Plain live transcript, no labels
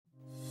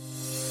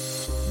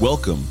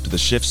Welcome to the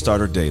Shift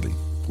Starter Daily,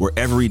 where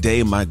every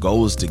day my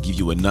goal is to give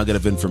you a nugget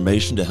of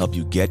information to help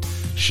you get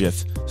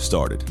shift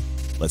started.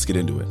 Let's get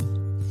into it.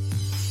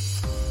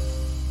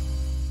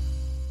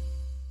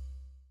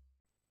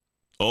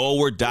 Oh,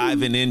 we're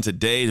diving in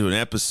today to an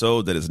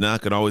episode that is not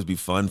going to always be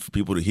fun for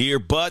people to hear,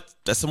 but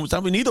that's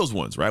sometimes we need those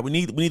ones, right? We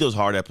need those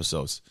hard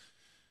episodes.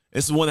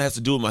 This is one that has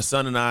to do with my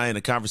son and I and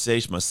a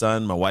conversation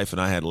my wife and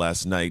I had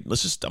last night. I'm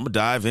going to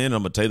dive in.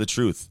 I'm going to tell you the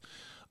truth.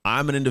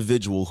 I'm an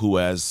individual who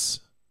has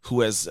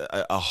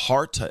a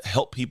heart to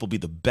help people be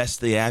the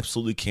best they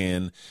absolutely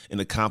can and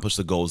accomplish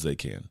the goals they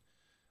can.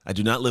 I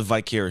do not live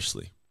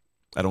vicariously.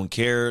 I don't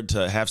care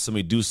to have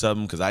somebody do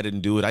something because I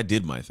didn't do it. I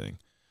did my thing.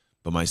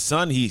 But my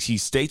son, he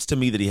states to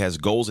me that he has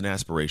goals and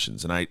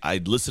aspirations, and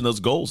I listen to those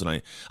goals,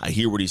 and I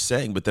hear what he's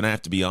saying, but then I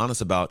have to be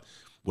honest about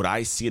what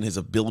I see in his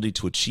ability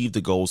to achieve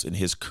the goals in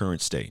his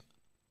current state.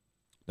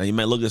 Now, you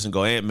might look at this and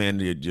go, hey, man,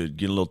 you're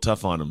getting a little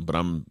tough on him, but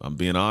I'm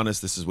being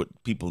honest. This is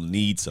what people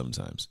need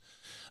sometimes.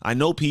 I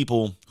know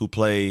people who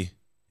play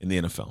in the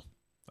NFL.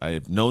 I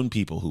have known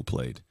people who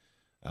played.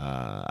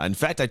 In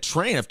fact, I've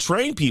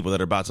trained people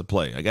that are about to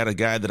play. I got a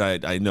guy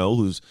that I know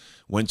who's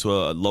went to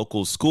a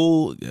local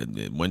school,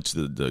 went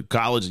to the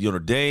college at Notre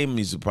Dame.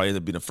 He's probably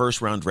going to be a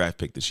first-round draft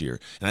pick this year.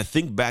 And I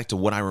think back to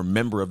what I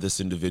remember of this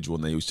individual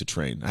when they used to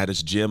train. I had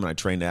this gym, and I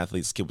trained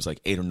athletes. This kid was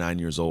like 8 or 9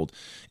 years old.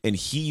 And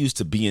he used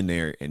to be in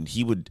there, and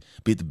he would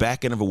be at the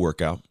back end of a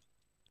workout.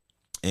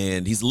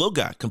 And he's a little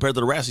guy compared to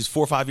the rest. He's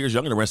 4 or 5 years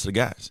younger than the rest of the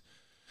guys.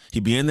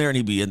 He'd be in there and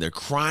he'd be in there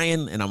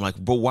crying, and I'm like,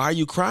 "But why are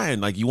you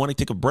crying? Like, you want to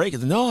take a break?"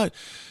 And no,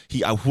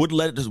 I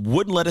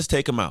wouldn't let us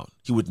take him out.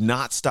 He would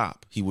not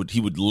stop. He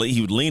would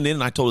lean in,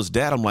 and I told his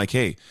dad, I'm like,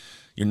 "Hey,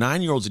 your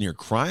 9-year-old's in here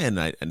crying,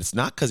 and it's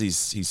not because he's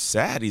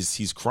sad.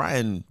 He's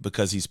crying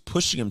because he's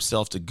pushing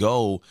himself to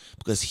go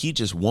because he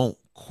just won't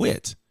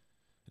quit."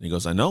 And he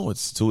goes, "I know,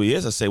 it's who he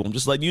is." I say, "Well, I'm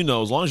just letting you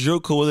know, as long as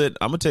you're cool with it,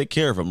 I'm going to take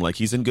care of him. Like,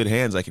 he's in good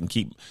hands. I can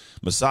keep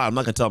massage. I'm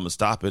not going to tell him to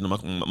stop it. I'm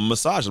going to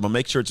massage him. I'm going to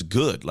make sure it's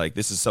good. Like,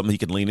 this is something he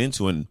can lean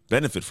into and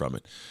benefit from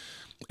it."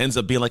 Ends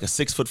up being like a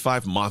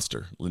 6'5"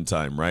 monster in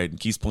time, right?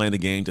 And keeps playing the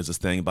game, does his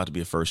thing, about to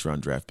be a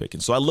first-round draft pick.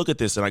 And so I look at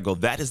this and I go,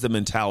 that is the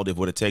mentality of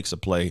what it takes to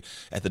play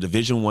at the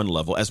Division I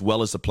level as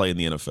well as to play in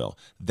the NFL.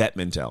 That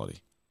mentality.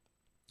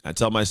 I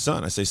tell my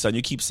son, I say, "Son,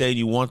 you keep saying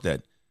you want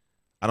that.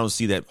 I don't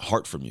see that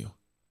heart from you.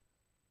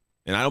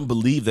 And I don't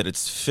believe that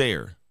it's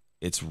fair,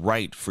 it's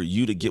right for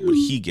you to get what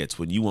he gets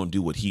when you won't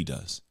do what he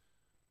does."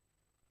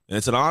 And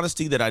it's an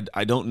honesty that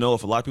I don't know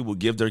if a lot of people would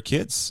give their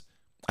kids.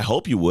 I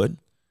hope you would.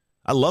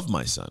 I love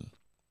my son.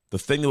 The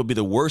thing that would be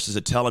the worst is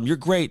to tell him, "You're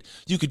great,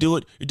 you could do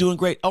it, you're doing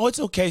great. Oh, it's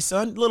okay,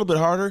 son, a little bit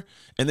harder."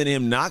 And then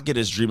him not get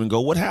his dream and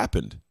go, "What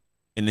happened?"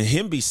 And then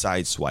him be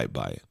sideswiped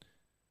by it.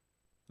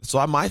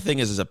 So my thing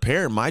is, as a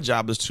parent, my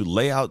job is to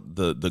lay out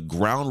the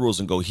ground rules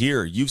and go,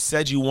 "Here, you've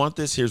said you want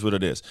this, here's what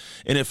it is."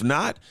 And if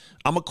not,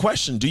 I'm a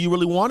question, do you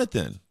really want it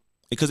then?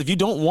 Because if you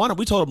don't want it,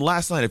 we told him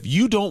last night, if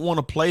you don't want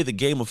to play the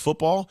game of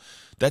football,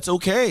 that's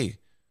okay.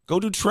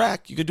 Go do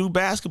track, you can do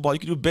basketball, you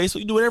can do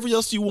baseball, you can do whatever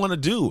else you want to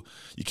do.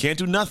 You can't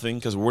do nothing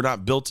because we're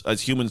not built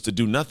as humans to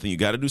do nothing. You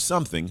got to do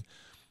something.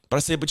 But I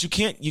say, but you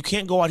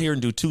can't go out here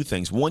and do two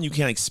things. One, you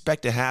can't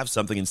expect to have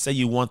something and say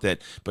you want that,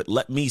 but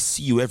let me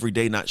see you every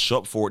day not show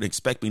up for it and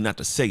expect me not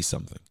to say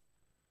something.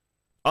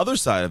 Other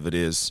side of it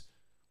is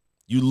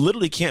you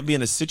literally can't be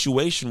in a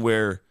situation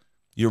where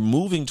you're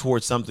moving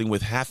towards something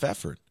with half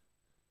effort.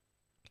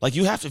 Like,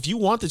 you have to, if you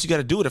want this, you got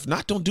to do it. If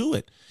not, don't do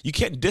it. You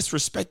can't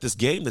disrespect this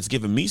game that's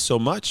given me so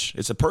much.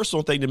 It's a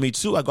personal thing to me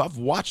too. I've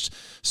watched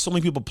so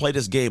many people play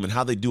this game and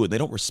how they do it. They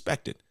don't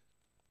respect it.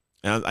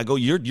 And I go,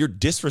 you're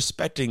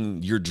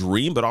disrespecting your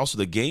dream, but also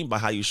the game by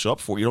how you show up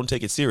for it. You don't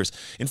take it serious.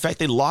 In fact,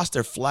 they lost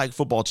their flag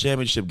football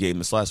championship game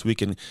this last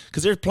weekend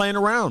because they're playing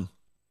around.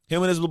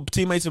 Him and his little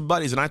teammates and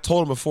buddies. And I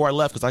told him before I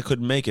left because I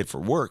couldn't make it for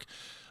work.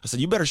 I said,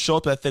 you better show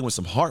up to that thing with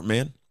some heart,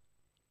 man.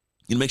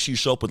 You make sure you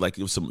show up with like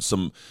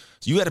some.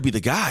 You got to be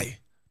the guy.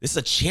 This is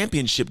a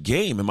championship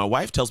game. And my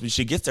wife tells me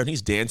she gets there and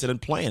he's dancing and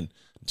playing.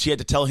 She had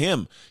to tell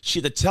him. She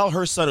had to tell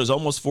her son, who's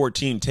almost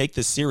 14, take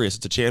this serious.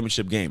 It's a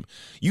championship game.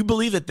 You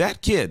believe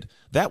that kid,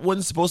 that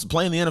wasn't supposed to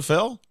play in the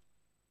NFL?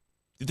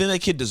 You think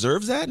that kid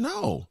deserves that?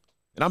 No.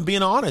 And I'm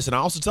being honest. And I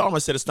also tell him, I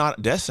said, it's not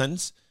a death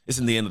sentence. It's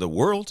in the end of the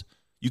world.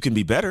 You can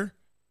be better.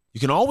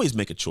 You can always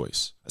make a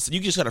choice. I said, you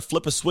just got to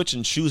flip a switch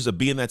and choose to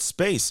be in that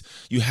space.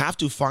 You have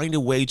to find a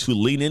way to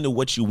lean into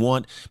what you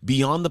want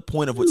beyond the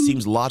point of what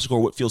seems logical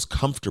or what feels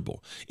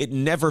comfortable. It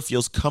never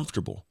feels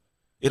comfortable.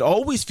 It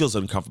always feels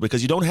uncomfortable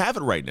because you don't have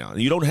it right now.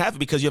 And you don't have it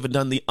because you haven't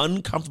done the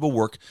uncomfortable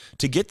work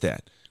to get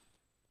that.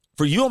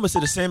 For you, I'm going to say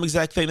the same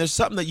exact thing. There's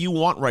something that you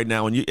want right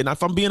now. And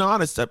if I'm being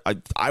honest,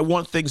 I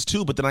want things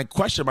too, but then I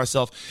question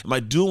myself, am I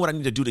doing what I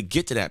need to do to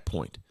get to that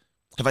point?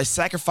 Have I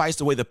sacrificed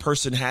the way the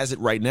person has it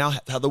right now,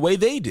 how the way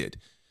they did?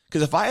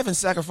 Because if I haven't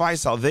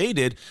sacrificed how they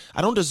did,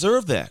 I don't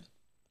deserve that.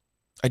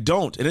 I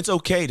don't. And it's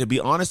okay to be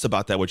honest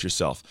about that with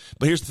yourself.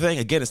 But here's the thing.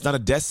 Again, it's not a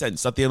death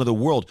sentence. It's not the end of the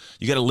world.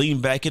 You got to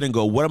lean back in and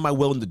go, what am I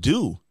willing to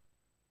do?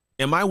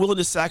 Am I willing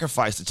to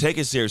sacrifice, to take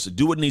it serious, to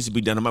do what needs to be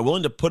done? Am I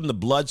willing to put in the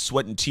blood,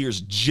 sweat, and tears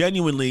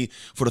genuinely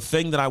for the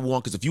thing that I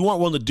want? Because if you aren't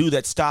willing to do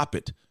that, stop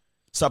it.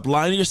 Stop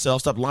lying to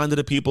yourself. Stop lying to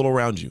the people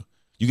around you.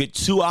 You get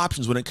two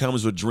options when it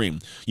comes to a dream.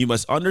 You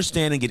must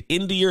understand and get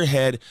into your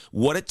head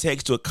what it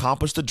takes to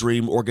accomplish the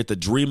dream or get the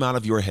dream out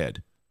of your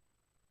head.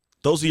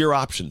 Those are your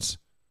options.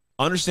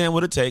 Understand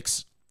what it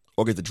takes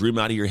or get the dream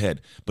out of your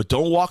head. But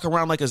don't walk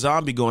around like a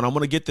zombie going, I'm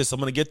going to get this, I'm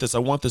going to get this, I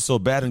want this so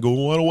bad, and go,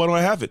 why don't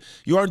I have it?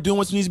 You aren't doing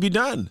what needs to be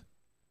done.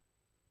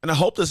 And I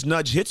hope this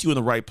nudge hits you in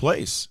the right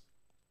place.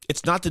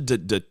 It's not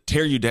to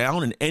tear you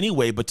down in any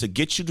way, but to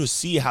get you to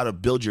see how to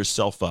build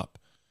yourself up.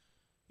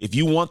 If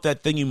you want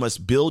that thing, you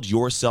must build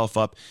yourself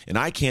up. And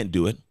I can't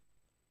do it.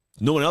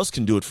 No one else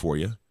can do it for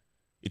you.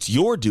 It's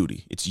your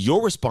duty. It's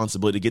your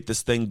responsibility to get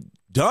this thing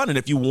done. And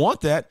if you want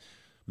that,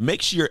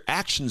 make sure your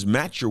actions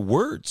match your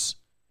words.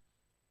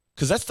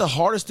 Because that's the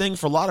hardest thing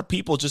for a lot of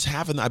people, just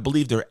having, I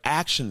believe, their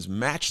actions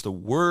match the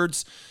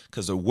words.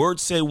 Because the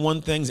words say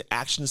one thing,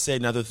 actions say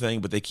another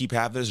thing, but they keep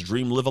having this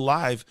dream live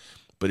alive,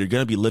 but you're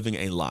going to be living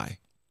a lie.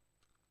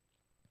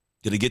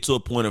 Did it get to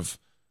a point of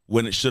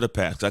when it should have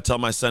passed? I tell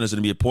my son there's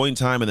going to be a point in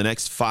time in the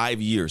next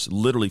 5 years,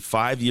 literally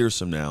 5 years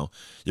from now,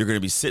 you're going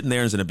to be sitting there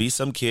and there's going to be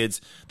some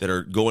kids that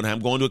are going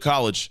to a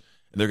college,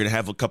 and they're going to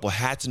have a couple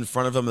hats in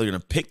front of them. They're going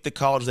to pick the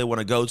college they want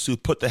to go to,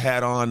 put the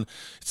hat on.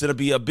 It's going to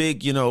be a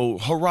big,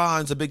 hurrah.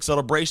 It's a big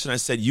celebration. I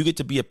said, you get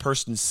to be a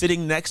person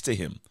sitting next to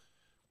him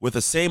with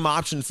the same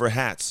option for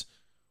hats,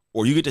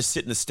 or you get to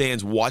sit in the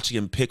stands watching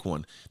him pick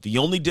one. The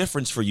only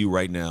difference for you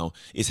right now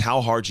is how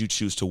hard you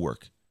choose to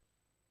work.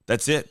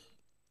 That's it.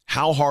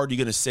 How hard are you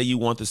going to say you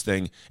want this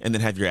thing and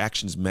then have your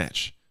actions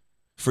match?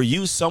 For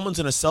you, someone's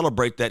going to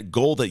celebrate that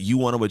goal that you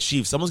want to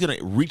achieve. Someone's going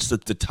to reach the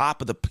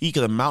top of the peak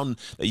of the mountain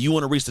that you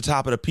want to reach the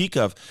top of the peak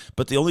of.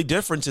 But the only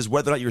difference is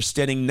whether or not you're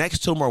standing next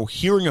to them or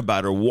hearing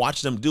about it or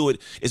watching them do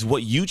it is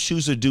what you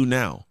choose to do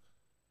now.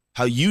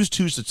 How you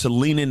choose to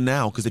lean in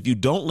now. Because if you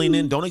don't lean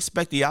in, don't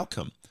expect the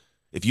outcome.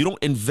 If you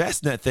don't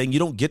invest in that thing, you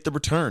don't get the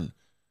return.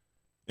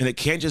 And it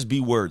can't just be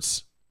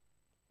words.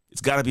 It's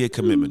got to be a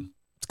commitment.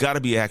 It's got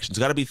to be action. It's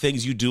got to be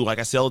things you do. Like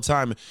I say all the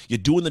time, you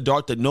do in the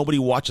dark that nobody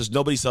watches,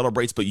 nobody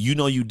celebrates, but you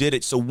know you did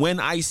it. So when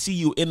I see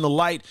you in the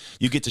light,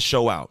 you get to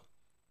show out.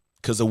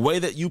 Because the way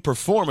that you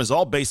perform is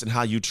all based on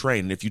how you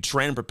train. And if you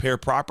train and prepare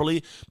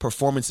properly,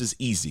 performance is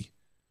easy.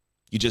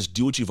 You just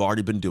do what you've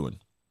already been doing.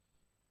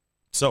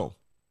 So,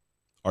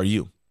 are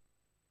you?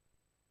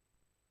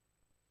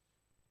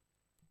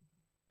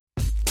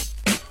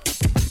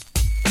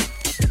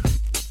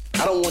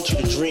 I don't want you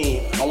to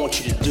dream. I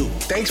want you to do.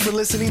 Thanks for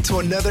listening to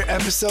another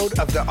episode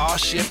of the Off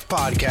Shift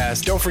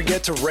Podcast. Don't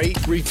forget to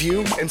rate,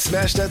 review, and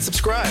smash that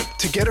subscribe.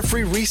 To get a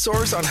free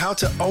resource on how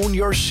to own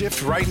your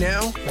shift right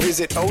now,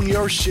 visit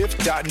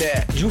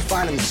ownyourshift.net. You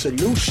finding a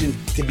solution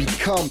to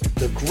become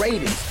the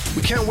greatest.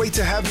 We can't wait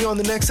to have you on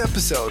the next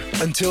episode.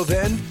 Until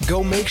then,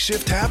 go make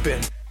shift happen.